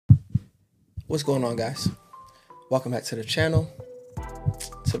What's going on, guys? Welcome back to the channel.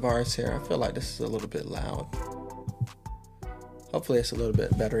 Tavares here. I feel like this is a little bit loud. Hopefully it's a little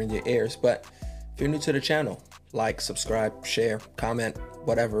bit better in your ears, but if you're new to the channel, like, subscribe, share, comment,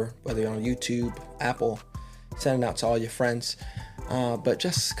 whatever, whether you're on YouTube, Apple, send it out to all your friends. But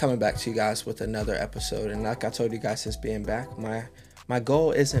just coming back to you guys with another episode, and like I told you guys since being back, my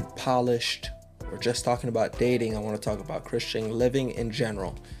goal isn't polished or just talking about dating. I want to talk about Christian living in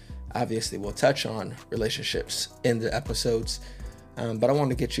general. Obviously, we'll touch on relationships in the episodes, but I want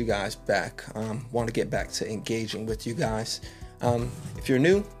to get you guys back. Want to get back to engaging with you guys. If you're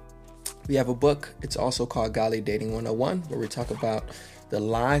new, we have a book. It's also called Godly Dating 101, where we talk about the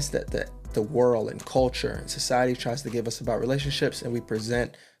lies that the world and culture and society tries to give us about relationships, and we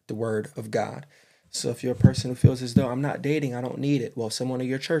present the Word of God. So if you're a person who feels as though I'm not dating, I don't need it, well, someone of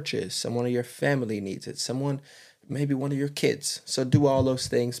your church is, someone of your family needs it, maybe one of your kids. So do all those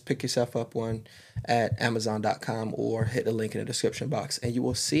things. Pick yourself up one at Amazon.com or hit the link in the description box and you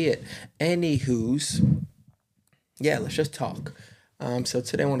will see it. Anywho's, yeah, let's just talk. So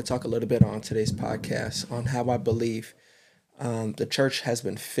today I want to talk a little bit on today's podcast on how I believe the church has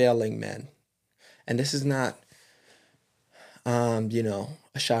been failing men. And this is not,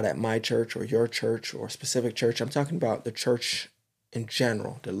 a shot at my church or your church or a specific church. I'm talking about the church in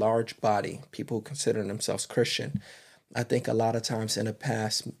general, the large body, people who consider themselves Christian. I think a lot of times in the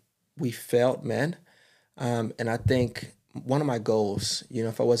past, we failed men. And I think one of my goals,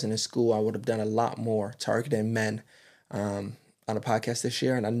 if I wasn't in school, I would have done a lot more targeting men on a podcast this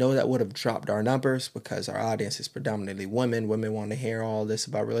year. And I know that would have dropped our numbers because our audience is predominantly women. Women want to hear all this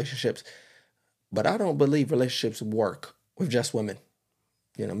about relationships. But I don't believe relationships work with just women.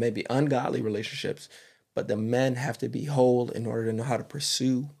 Maybe ungodly relationships. But the men have to be whole in order to know how to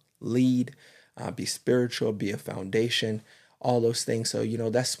pursue, lead, be spiritual, be a foundation, all those things. So,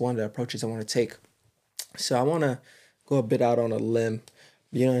 that's one of the approaches I want to take. So I want to go a bit out on a limb,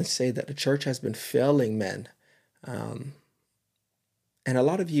 and say that the church has been failing men. And a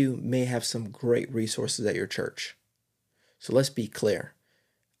lot of you may have some great resources at your church. So let's be clear.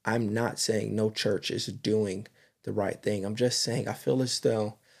 I'm not saying no church is doing the right thing. I'm just saying I feel as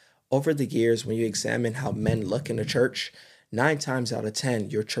though over the years, when you examine how men look in the church, 9 times out of 10,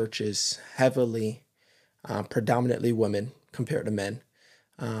 your church is heavily, predominantly women compared to men.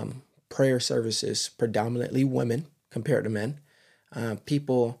 Prayer services, predominantly women compared to men.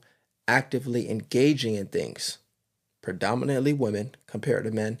 People actively engaging in things, predominantly women compared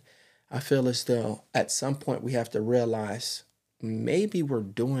to men. I feel as though at some point we have to realize maybe we're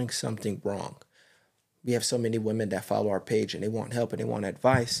doing something wrong. We have so many women that follow our page and they want help and they want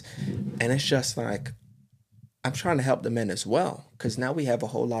advice. And it's just like, I'm trying to help the men as well. Because now we have a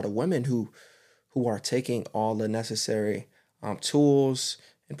whole lot of women who are taking all the necessary tools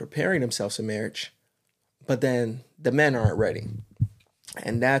and preparing themselves for marriage. But then the men aren't ready.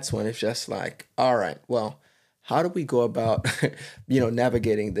 And that's when it's just like, all right, well, how do we go about,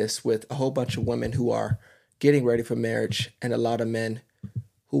 navigating this with a whole bunch of women who are getting ready for marriage and a lot of men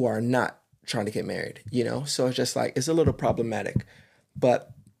who are not trying to get married, So it's just like, it's a little problematic,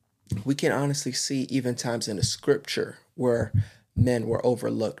 but we can honestly see even times in the scripture where men were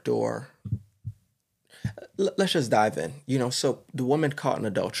overlooked or let's just dive in, so the woman caught in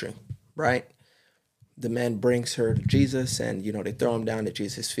adultery, right? The man brings her to Jesus and, they throw him down at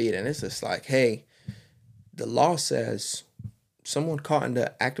Jesus' feet. And it's just like, hey, the law says someone caught in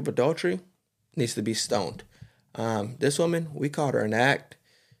the act of adultery needs to be stoned. This woman, we caught her in the act.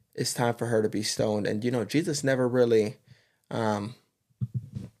 It's time for her to be stoned. And, Jesus never really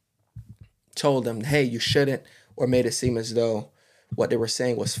told them, hey, you shouldn't, or made it seem as though what they were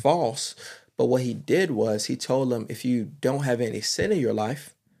saying was false. But what he did was he told them, if you don't have any sin in your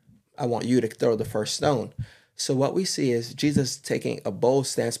life, I want you to throw the first stone. So what we see is Jesus taking a bold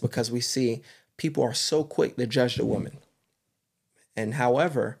stance because we see people are so quick to judge the woman. And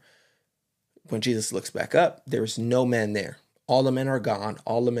however, when Jesus looks back up, there's no man there. All the men are gone.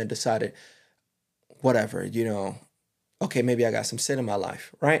 All the men decided, whatever, okay, maybe I got some sin in my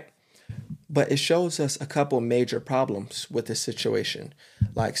life, right? But it shows us a couple major problems with this situation.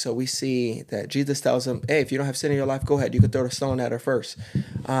 So we see that Jesus tells them, hey, if you don't have sin in your life, go ahead. You can throw the stone at her first.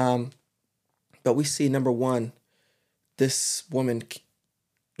 But we see, number one, this woman,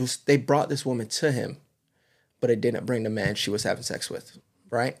 they brought this woman to him, but they didn't bring the man she was having sex with,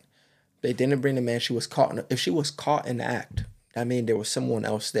 right? They didn't bring the man she was caught in. If she was caught in the act, that means there was someone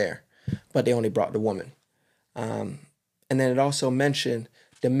else there, but they only brought the woman. And then it also mentioned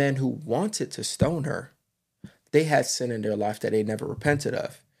the men who wanted to stone her, they had sin in their life that they never repented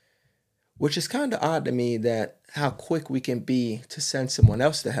of, which is kind of odd to me that how quick we can be to send someone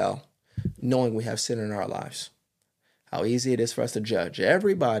else to hell knowing we have sin in our lives. How easy it is for us to judge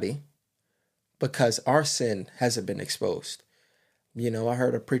everybody because our sin hasn't been exposed. I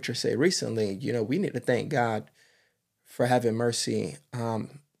heard a preacher say recently, we need to thank God for having mercy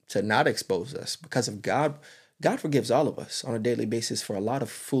to not expose us, because of God forgives all of us on a daily basis for a lot of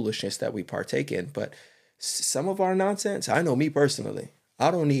foolishness that we partake in. But some of our nonsense, I know me personally,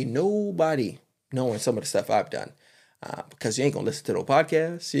 I don't need nobody knowing some of the stuff I've done. Because you ain't going to listen to no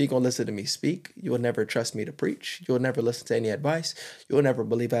podcasts. You ain't going to listen to me speak. You will never trust me to preach. You will never listen to any advice. You will never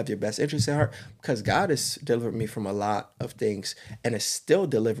believe I have your best interest at heart, because God has delivered me from a lot of things and is still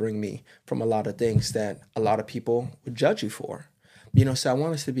delivering me from a lot of things that a lot of people would judge you for. So I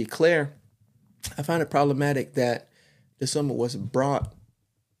want us to be clear. I find it problematic that this woman was brought,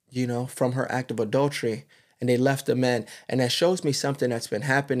 from her act of adultery, and they left the men. And that shows me something that's been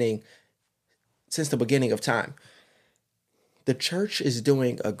happening since the beginning of time. The church is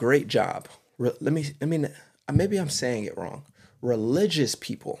doing a great job. Maybe I'm saying it wrong. Religious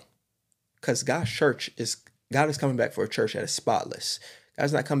people, because God is coming back for a church that is spotless.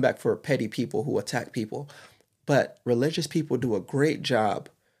 God's not coming back for petty people who attack people. But religious people do a great job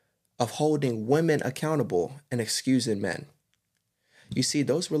of holding women accountable and excusing men. You see,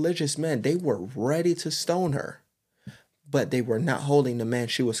 those religious men, they were ready to stone her, but they were not holding the man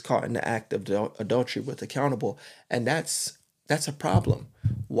she was caught in the act of adultery with accountable. And that's a problem.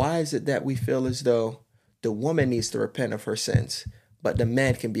 Why is it that we feel as though the woman needs to repent of her sins, but the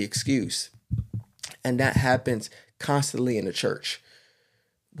man can be excused? And that happens constantly in the church.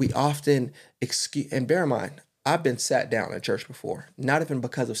 We often excuse, and bear in mind, I've been sat down in church before, not even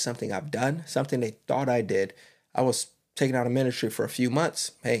because of something I've done, something they thought I did. I was taken out of ministry for a few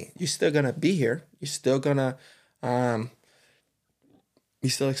months. Hey, you're still going to be here. You're still going to, we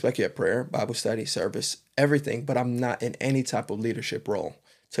still expect you at prayer, Bible study, service, everything, but I'm not in any type of leadership role.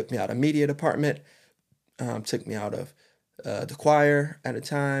 Took me out of media department, took me out of the choir at a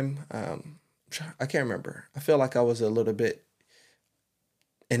time. I can't remember. I feel like I was a little bit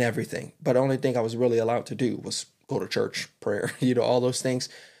in everything, but the only thing I was really allowed to do was go to church, prayer, all those things.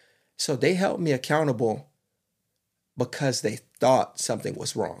 So they held me accountable because they thought something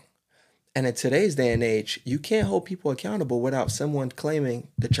was wrong. And in today's day and age, you can't hold people accountable without someone claiming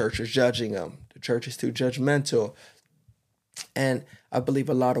the church is judging them. The church is too judgmental. And I believe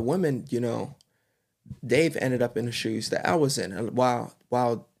a lot of women, they've ended up in the shoes that I was in. And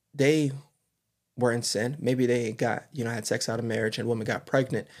while they were in sin, maybe they got, had sex out of marriage and woman got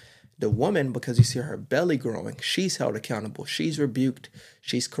pregnant. The woman, because you see her belly growing, she's held accountable. She's rebuked.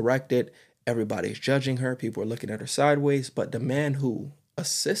 She's corrected. Everybody's judging her. People are looking at her sideways. But the man who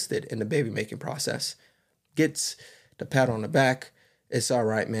assisted in the baby making process gets the pat on the back. It's all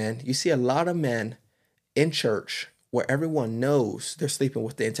right, man. You see a lot of men in church where everyone knows they're sleeping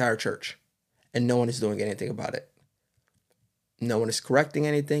with the entire church and no one is doing anything about it. No one is correcting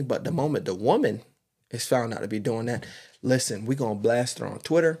anything, but the moment the woman is found out to be doing that, listen, we're going to blast her on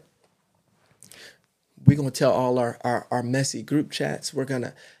Twitter. We're going to tell all our messy group chats.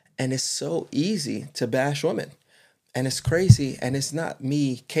 And it's so easy to bash women. And it's crazy, and it's not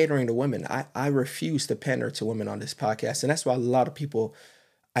me catering to women. I refuse to pander to women on this podcast, and that's why a lot of people,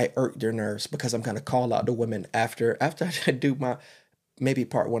 I irk their nerves, because I'm going to call out the women after I do my maybe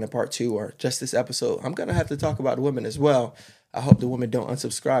part 1 and part 2, or just this episode. I'm going to have to talk about the women as well. I hope the women don't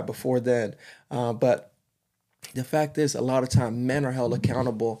unsubscribe before then. But the fact is, a lot of time men are held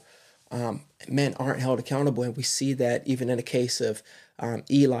accountable. Men aren't held accountable, and we see that even in the case of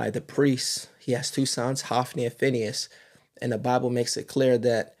Eli, the priest. He has 2 sons, Hophni and Phinehas, and the Bible makes it clear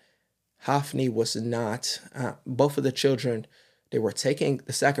that Hophni was not, both of the children, they were taking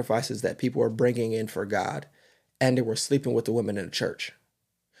the sacrifices that people were bringing in for God, and they were sleeping with the women in the church.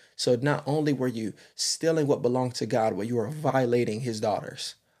 So not only were you stealing what belonged to God, but you were violating his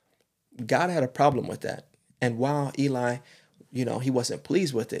daughters. God had a problem with that. And while Eli, he wasn't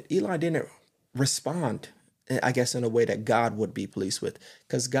pleased with it, Eli didn't respond, I guess, in a way that God would be pleased with,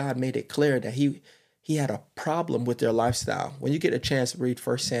 because God made it clear that he had a problem with their lifestyle. When you get a chance to read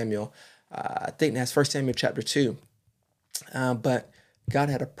 1 Samuel, I think that's 1 Samuel chapter 2. But God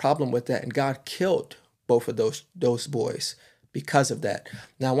had a problem with that, and God killed both of those boys because of that.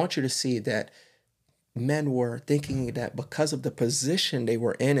 Now, I want you to see that men were thinking that because of the position they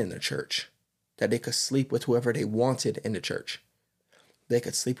were in the church, that they could sleep with whoever they wanted in the church. They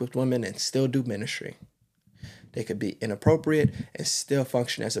could sleep with women and still do ministry. They could be inappropriate and still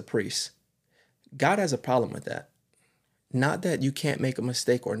function as a priest. God has a problem with that. Not that you can't make a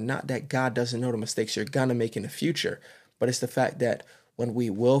mistake, or not that God doesn't know the mistakes you're going to make in the future, but it's the fact that when we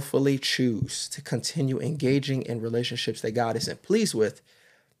willfully choose to continue engaging in relationships that God isn't pleased with,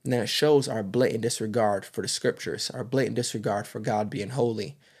 And that shows our blatant disregard for the scriptures, our blatant disregard for God being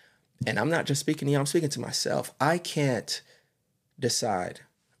holy. And I'm not just speaking to you, I'm speaking to myself. I can't decide,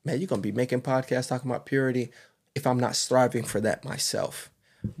 man, you're going to be making podcasts talking about purity if I'm not striving for that myself.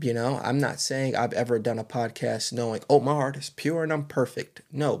 I'm not saying I've ever done a podcast knowing, oh, my heart is pure and I'm perfect.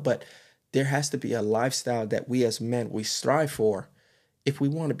 No, but there has to be a lifestyle that we as men, we strive for if we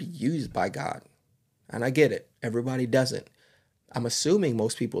want to be used by God. And I get it. Everybody doesn't. I'm assuming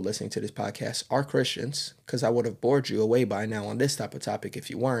most people listening to this podcast are Christians, because I would have bored you away by now on this type of topic if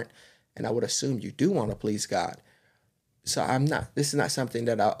you weren't. And I would assume you do want to please God. So this is not something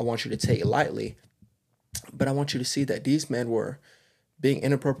that I want you to take lightly, but I want you to see that these men were being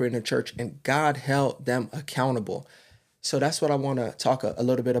inappropriate in the church and God held them accountable. So that's what I want to talk a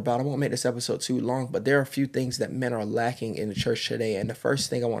little bit about. I won't make this episode too long, but there are a few things that men are lacking in the church today. And the first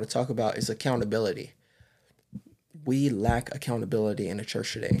thing I want to talk about is accountability. We lack accountability in the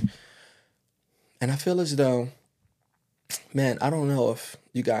church today. And I feel as though, man, I don't know if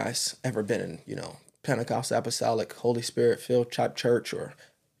you guys ever been in, Pentecostal, Apostolic, Holy Spirit filled type church, or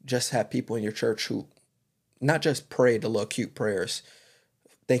just have people in your church who not just pray the little cute prayers.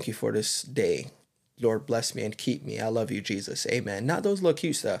 Thank you for this day. Lord, bless me and keep me. I love you, Jesus. Amen. Not those little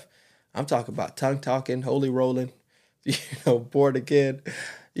cute stuff. I'm talking about tongue talking, holy rolling, born again,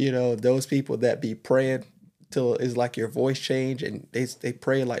 those people that be praying till it's like your voice change, and they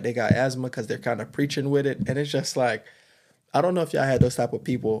pray like they got asthma because they're kind of preaching with it. And it's just like, I don't know if y'all had those type of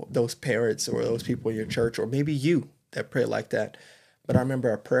people, those parents or those people in your church, or maybe you that pray like that. But I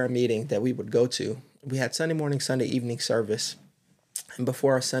remember a prayer meeting that we would go to. We had Sunday morning, Sunday evening service. And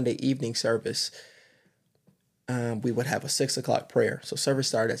before our Sunday evening service, we would have a 6:00 prayer. So service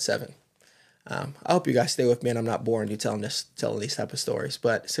started at 7. I hope you guys stay with me and I'm not boring you telling these type of stories.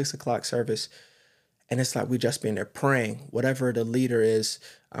 But 6:00 service, and it's like we just been there praying. Whatever the leader is,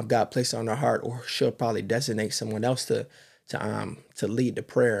 God placed on their heart, or she'll probably designate someone else to lead the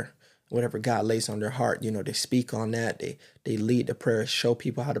prayer. Whatever God lays on their heart, they speak on that. They lead the prayer, show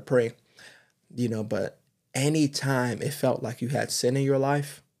people how to pray. But anytime it felt like you had sin in your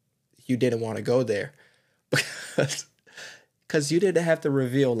life, you didn't want to go there because you didn't have to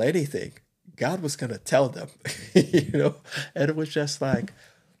reveal anything. God was going to tell them, and it was just like,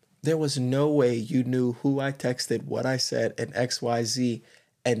 there was no way you knew who I texted, what I said, and XYZ.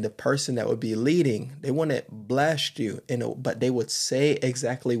 And the person that would be leading, they wouldn't blast you, but they would say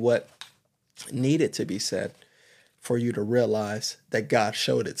exactly what needed to be said for you to realize that God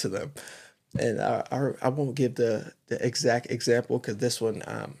showed it to them. And I won't give the exact example because this one,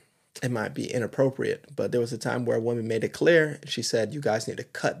 it might be inappropriate. But there was a time where a woman made it clear. She said, you guys need to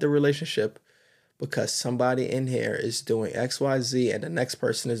cut the relationship because somebody in here is doing XYZ and the next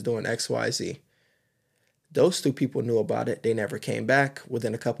person is doing XYZ. Those two people knew about it. They never came back.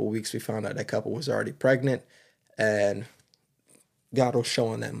 Within a couple of weeks, we found out that couple was already pregnant, and God was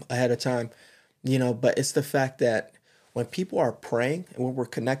showing them ahead of time, but it's the fact that when people are praying and when we're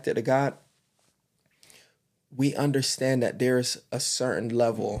connected to God, we understand that there's a certain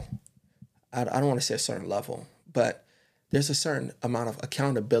level. I don't want to say a certain level, but there's a certain amount of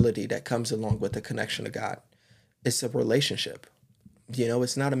accountability that comes along with the connection to God. It's a relationship.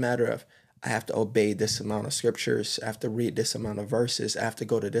 It's not a matter of, I have to obey this amount of scriptures, I have to read this amount of verses, I have to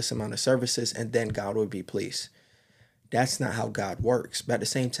go to this amount of services, and then God will be pleased. That's not how God works. But at the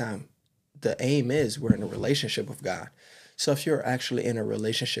same time, the aim is we're in a relationship with God. So if you're actually in a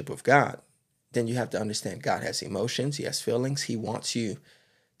relationship with God, then you have to understand God has emotions, he has feelings, he wants you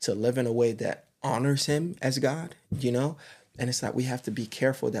to live in a way that honors him as God, And it's like we have to be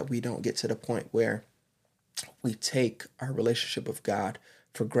careful that we don't get to the point where we take our relationship with God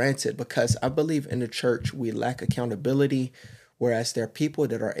for granted, because I believe in the church we lack accountability, whereas there are people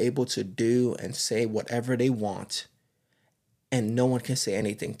that are able to do and say whatever they want and no one can say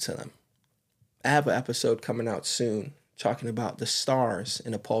anything to them. I have an episode coming out soon talking about the stars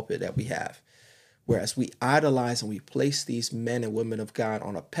in the pulpit that we have, whereas we idolize and we place these men and women of God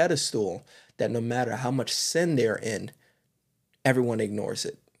on a pedestal that no matter how much sin they're in, everyone ignores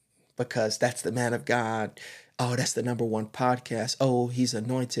it because that's the man of God. Oh, that's the number one podcast. Oh, he's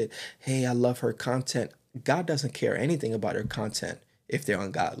anointed. Hey, I love her content. God doesn't care anything about her content if they're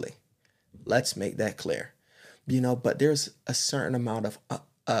ungodly. Let's make that clear. But there's a certain amount of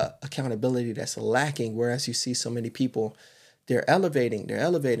accountability that's lacking, whereas you see so many people, they're elevating,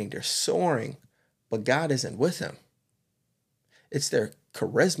 they're soaring, but God isn't with them. It's their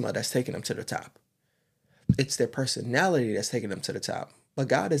charisma that's taking them to the top. It's their personality that's taking them to the top. But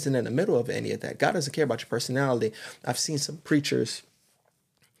God isn't in the middle of any of that. God doesn't care about your personality. I've seen some preachers,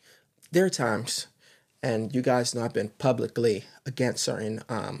 there are times, And you guys know I've been publicly against certain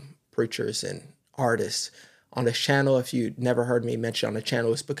preachers and artists on this channel. If you never heard me mention on the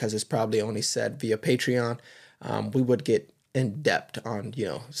channel, it's because it's probably only said via Patreon. We would get in depth on,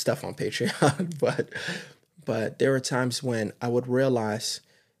 stuff on Patreon, but there were times when I would realize,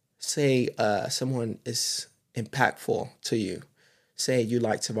 say someone is impactful to you. Say you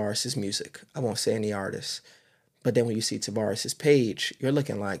like Tavares's music. I won't say any artists. But then when you see Tavares's page, you're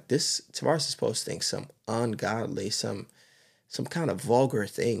looking like, this Tavares is posting some ungodly, some kind of vulgar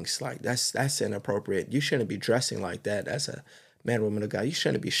things. Like that's inappropriate. You shouldn't be dressing like that as a man or woman of God. You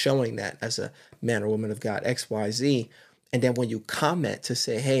shouldn't be showing that as a man or woman of God, XYZ. And then when you comment to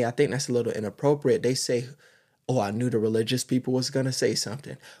say, hey, I think that's a little inappropriate, they say, oh, I knew the religious people was going to say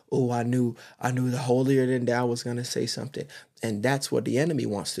something. Oh, I knew the holier than thou was going to say something. And that's what the enemy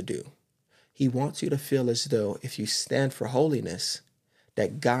wants to do. He wants you to feel as though if you stand for holiness,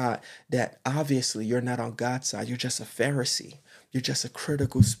 that obviously you're not on God's side. You're just a Pharisee. You're just a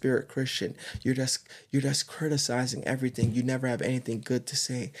critical spirit Christian. You're just criticizing everything. You never have anything good to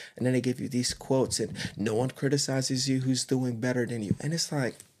say. And then they give you these quotes, and no one criticizes you who's doing better than you. And it's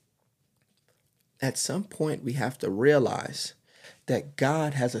like, at some point we have to realize that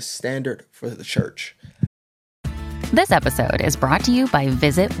God has a standard for the church. This episode is brought to you by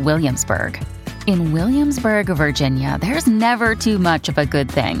Visit Williamsburg. In Williamsburg, Virginia, there's never too much of a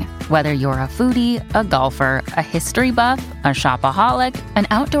good thing. Whether you're a foodie, a golfer, a history buff, a shopaholic, an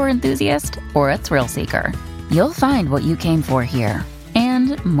outdoor enthusiast, or a thrill seeker, you'll find what you came for here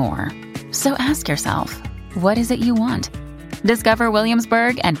and more. So ask yourself, what is it you want? Discover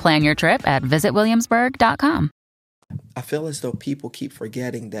Williamsburg and plan your trip at visitwilliamsburg.com. I feel as though people keep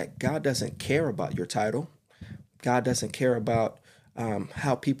forgetting that God doesn't care about your title. God doesn't care about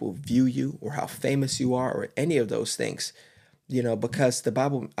how people view you or how famous you are or any of those things, because the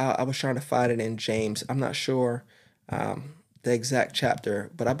Bible, I was trying to find it in James. I'm not sure the exact chapter,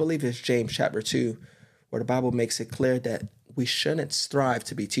 but I believe it's James chapter 2, where the Bible makes it clear that we shouldn't strive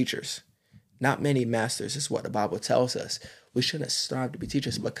to be teachers. Not many masters is what the Bible tells us. We shouldn't strive to be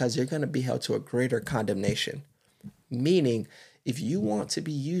teachers because you're going to be held to a greater condemnation. Meaning, if you want to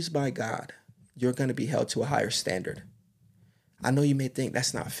be used by God, you're going to be held to a higher standard. I know you may think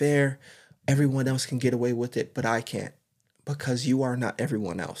that's not fair. Everyone else can get away with it, but I can't, because you are not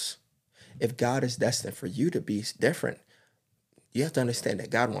everyone else. If God is destined for you to be different, you have to understand that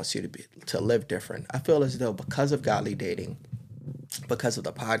God wants you to live different. I feel as though because of godly dating, because of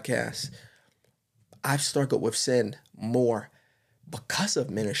the podcast, I've struggled with sin more because of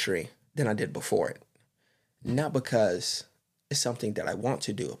ministry than I did before it. Not because it's something that I want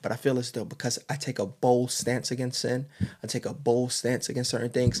to do, but I feel as though because I take a bold stance against sin, I take a bold stance against certain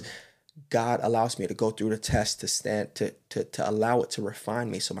things, God allows me to go through the test to allow it to refine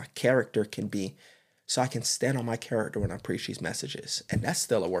me so my character can be, so I can stand on my character when I preach these messages. And that's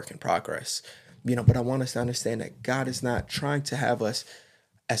still a work in progress, but I want us to understand that God is not trying to have us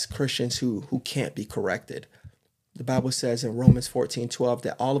as Christians who can't be corrected. The Bible says in Romans 14:12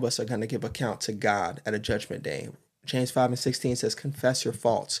 that all of us are going to give account to God at a judgment day. James 5:16 says, confess your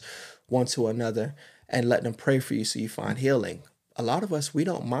faults one to another and let them pray for you so you find healing. A lot of us, we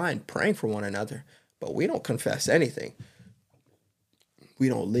don't mind praying for one another, but we don't confess anything. We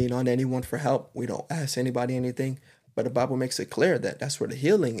don't lean on anyone for help. We don't ask anybody anything. But the Bible makes it clear that that's where the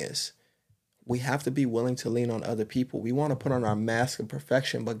healing is. We have to be willing to lean on other people. We want to put on our mask of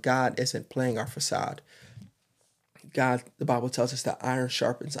perfection, but God isn't playing our facade. God, the Bible tells us that iron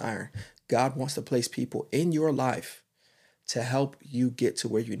sharpens iron. God wants to place people in your life to help you get to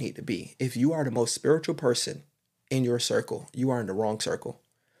where you need to be. If you are the most spiritual person in your circle, you are in the wrong circle.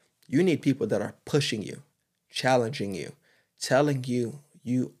 You need people that are pushing you, challenging you, telling you,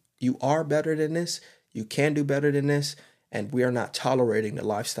 you are better than this, you can do better than this, and we are not tolerating the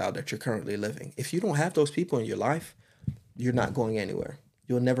lifestyle that you're currently living. If you don't have those people in your life, you're not going anywhere.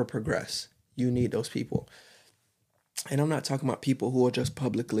 You'll never progress. You need those people. And I'm not talking about people who will just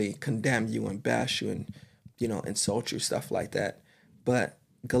publicly condemn you and bash you and, insult you, stuff like that. But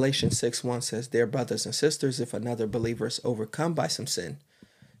Galatians 6:1 says, dear brothers and sisters, if another believer is overcome by some sin,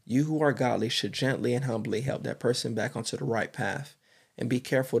 you who are godly should gently and humbly help that person back onto the right path and be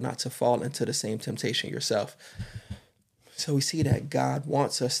careful not to fall into the same temptation yourself. So we see that God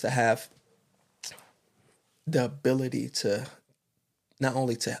wants us to have the ability to not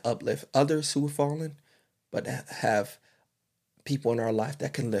only to uplift others who have fallen, but have people in our life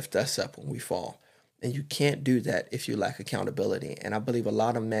that can lift us up when we fall. And you can't do that if you lack accountability. And I believe a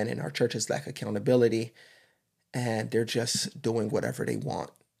lot of men in our churches lack accountability, and they're just doing whatever they want.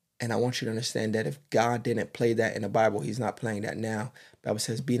 And I want you to understand that if God didn't play that in the Bible, he's not playing that now. The Bible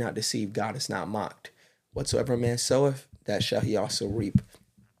says, be not deceived, God is not mocked. Whatsoever a man soweth, that shall he also reap.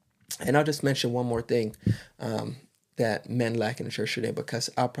 And I'll just mention one more thing that men lack in the church today, because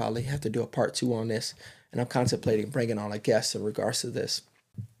I'll probably have to do a part 2 on this, and I'm contemplating bringing on a guest in regards to this.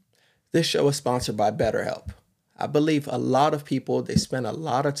 This show is sponsored by BetterHelp. I believe a lot of people, they spend a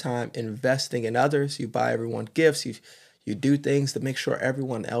lot of time investing in others. You buy everyone gifts, you do things to make sure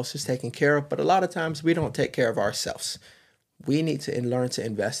everyone else is taken care of, but a lot of times we don't take care of ourselves. We need to learn to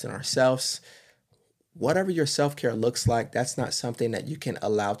invest in ourselves. Whatever your self-care looks like, that's not something that you can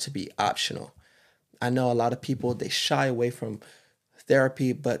allow to be optional. I know a lot of people, they shy away from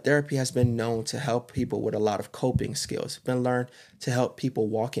therapy, but therapy has been known to help people with a lot of coping skills. It's been learned to help people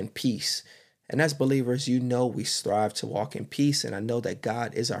walk in peace. And as believers, we strive to walk in peace. And I know that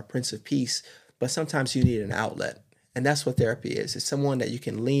God is our Prince of Peace, but sometimes you need an outlet. And that's what therapy is. It's someone that you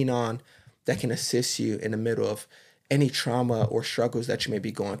can lean on that can assist you in the middle of any trauma or struggles that you may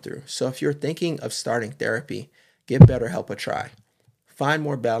be going through. So if you're thinking of starting therapy, give BetterHelp a try. Find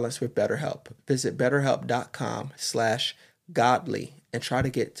more balance with BetterHelp. Visit betterhelp.com/godly and try to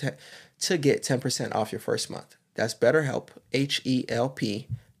get 10% off your first month. That's BetterHelp,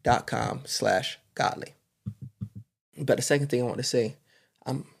 HELP.com/godly. But the second thing I want to say,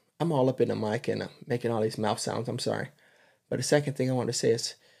 I'm all up in the mic and I'm making all these mouth sounds. I'm sorry. But the second thing I want to say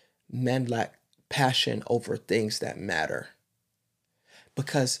is men lack passion over things that matter.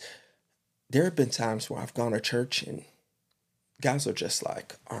 Because there have been times where I've gone to church and guys are just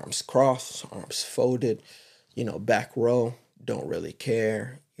like arms crossed, arms folded, back row, don't really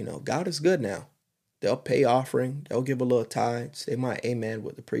care. God is good now. They'll pay offering, they'll give a little tithes, they might amen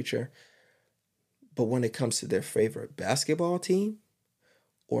with the preacher. But when it comes to their favorite basketball team,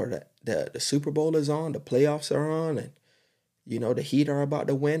 or the Super Bowl is on, the playoffs are on, and the Heat are about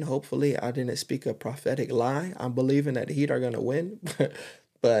to win. Hopefully, I didn't speak a prophetic lie. I'm believing that the Heat are going to win.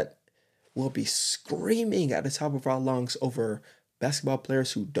 But we'll be screaming at the top of our lungs over basketball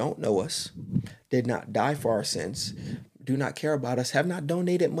players who don't know us, did not die for our sins, do not care about us, have not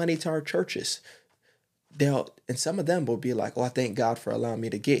donated money to our churches. And some of them will be like, oh, I thank God for allowing me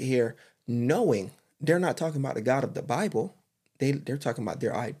to get here, knowing they're not talking about the God of the Bible. They're talking about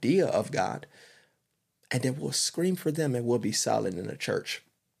their idea of God. And then we'll scream for them and we'll be silent in the church.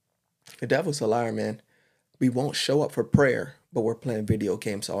 The devil's a liar, man. We won't show up for prayer, but we're playing video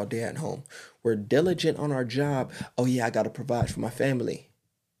games all day at home. We're diligent on our job. Oh yeah, I got to provide for my family.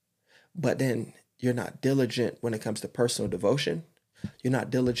 But then you're not diligent when it comes to personal devotion. You're not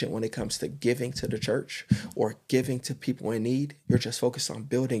diligent when it comes to giving to the church or giving to people in need. You're just focused on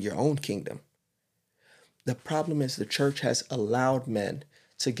building your own kingdom. The problem is the church has allowed men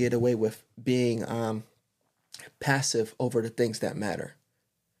to get away with being passive over the things that matter.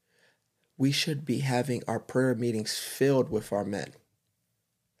 We should be having our prayer meetings filled with our men,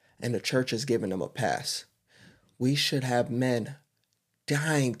 and the church is giving them a pass. We should have men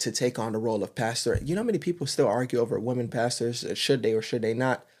dying to take on the role of pastor. You know how many people still argue over women pastors? Should they or should they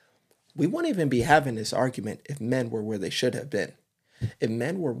not? We wouldn't even be having this argument if men were where they should have been. If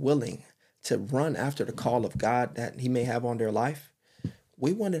men were willing to run after the call of God that he may have on their life,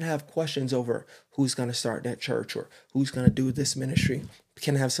 we wouldn't have questions over who's going to start that church or who's going to do this ministry.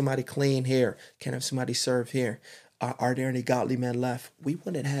 Can I have somebody clean here? Can I have somebody serve here? Are there any godly men left? We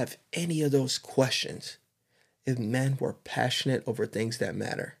wouldn't have any of those questions if men were passionate over things that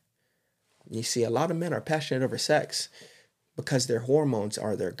matter. You see, a lot of men are passionate over sex because their hormones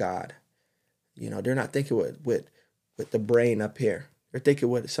are their God. They're not thinking with the brain up here. They're thinking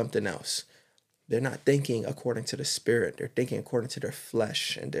with something else. They're not thinking according to the spirit. They're thinking according to their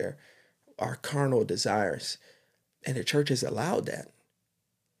flesh and our carnal desires. And the church has allowed that.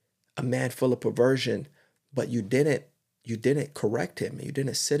 A man full of perversion, but you didn't correct him. You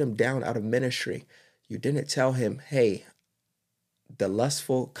didn't sit him down out of ministry. You didn't tell him, hey, the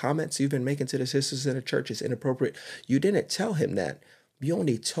lustful comments you've been making to the sisters in the church is inappropriate. You didn't tell him that. You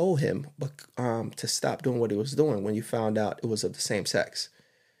only told him to stop doing what he was doing when you found out it was of the same sex.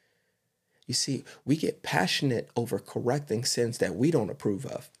 You see, we get passionate over correcting sins that we don't approve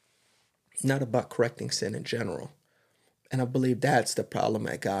of, not about correcting sin in general. And I believe that's the problem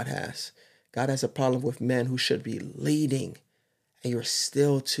that God has. God has a problem with men who should be leading, and you're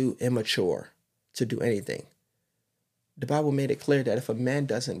still too immature to do anything. The Bible made it clear that if a man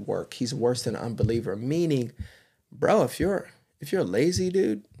doesn't work, he's worse than an unbeliever. Meaning, bro, if you're lazy,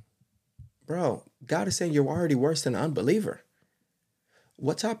 dude, bro, God is saying you're already worse than an unbeliever.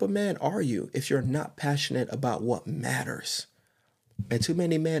 What type of man are you if you're not passionate about what matters? And too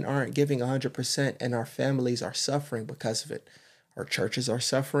many men aren't giving 100%, and our families are suffering because of it. Our churches are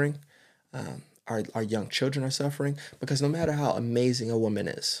suffering. Our young children are suffering because no matter how amazing a woman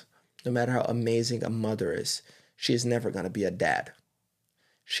is, No matter how amazing a mother is, she is never going to be a dad.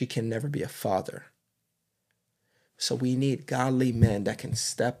 She can never be a father. So we need godly men that can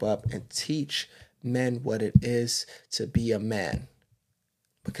step up and teach men what it is to be a man.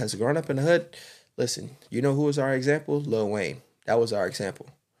 Because growing up in the hood, listen, you know who was our example? Lil Wayne. That was our example.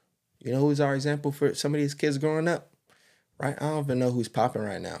 You know who's our example for some of these kids growing up? Right? I don't even know who's popping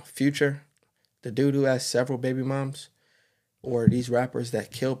right now. Future, the dude who has several baby moms, or these rappers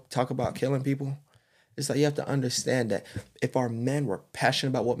that talk about killing people. It's like you have to understand that if our men were passionate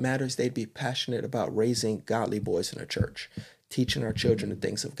about what matters, they'd be passionate about raising godly boys in the church, teaching our children the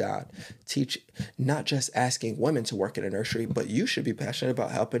things of God, not just asking women to work in a nursery, but you should be passionate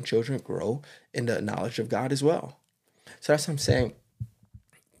about helping children grow in the knowledge of God as well. So that's what I'm saying.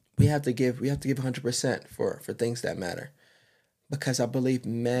 We have to give 100% for things that matter, because I believe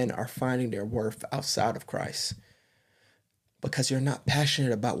men are finding their worth outside of Christ. Because you're not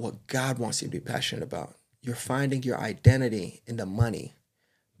passionate about what God wants you to be passionate about. You're finding your identity in the money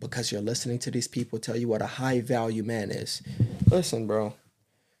because you're listening to these people tell you what a high value man is. Listen, bro,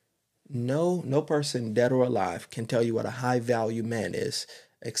 no person dead or alive can tell you what a high value man is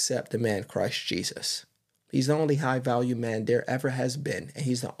except the man Christ Jesus. He's the only high value man there ever has been, and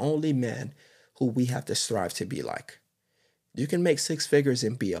he's the only man who we have to strive to be like. You can make 6 figures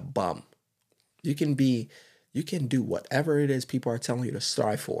and be a bum. You can do whatever it is people are telling you to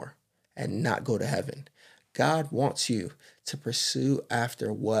strive for and not go to heaven. God wants you to pursue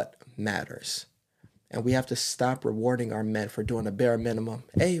after what matters. And we have to stop rewarding our men for doing the bare minimum.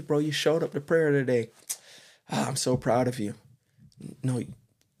 Hey, bro, you showed up to prayer today. I'm so proud of you. No,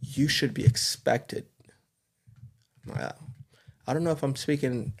 you should be expected. I don't know if I'm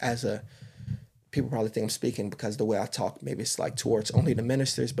speaking people probably think I'm speaking because the way I talk, maybe it's like towards only the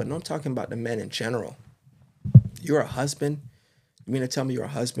ministers, but no, I'm talking about the men in general. You're a husband. You mean to tell me you're a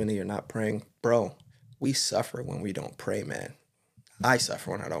husband and you're not praying? Bro, we suffer when we don't pray, man. I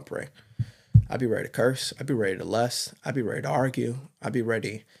suffer when I don't pray. I'd be ready to curse. I'd be ready to lust. I'd be ready to argue. I'd be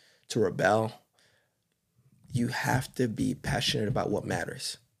ready to rebel. You have to be passionate about what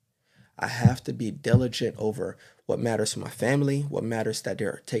matters. I have to be diligent over what matters to my family, what matters that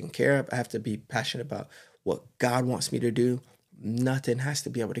they're taken care of. I have to be passionate about what God wants me to do. Nothing has to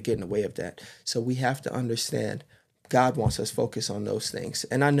be able to get in the way of that. So we have to understand God wants us focused on those things.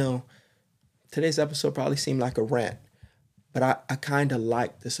 And I know today's episode probably seemed like a rant, but I kind of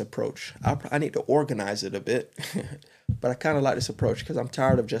like this approach. I need to organize it a bit, but I kind of like this approach because I'm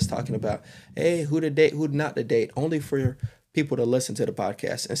tired of just talking about, hey, who to date, who not to date, only for people to listen to the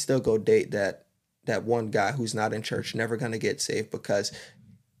podcast and still go date that one guy who's not in church, never going to get saved because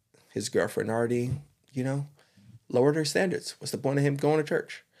his girlfriend already, lowered her standards. What's the point of him going to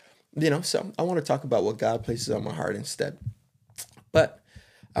church? So I want to talk about what God places on my heart instead. But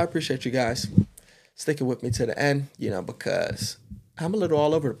I appreciate you guys sticking with me to the end, because I'm a little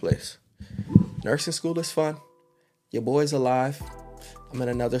all over the place. Nursing school is fun. Your boy's alive. I'm in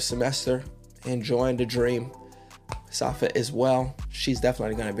another semester, enjoying the dream. Safa as well. She's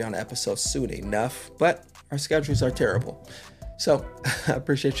definitely going to be on the episode soon enough, but our schedules are terrible. So I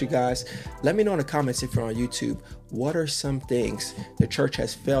appreciate you guys. Let me know in the comments if you're on YouTube, what are some things the church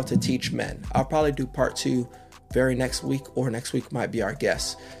has failed to teach men? I'll probably do part 2 very next week, or next week might be our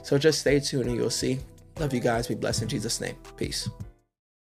guest. So just stay tuned and you'll see. Love you guys. Be blessed in Jesus' name. Peace.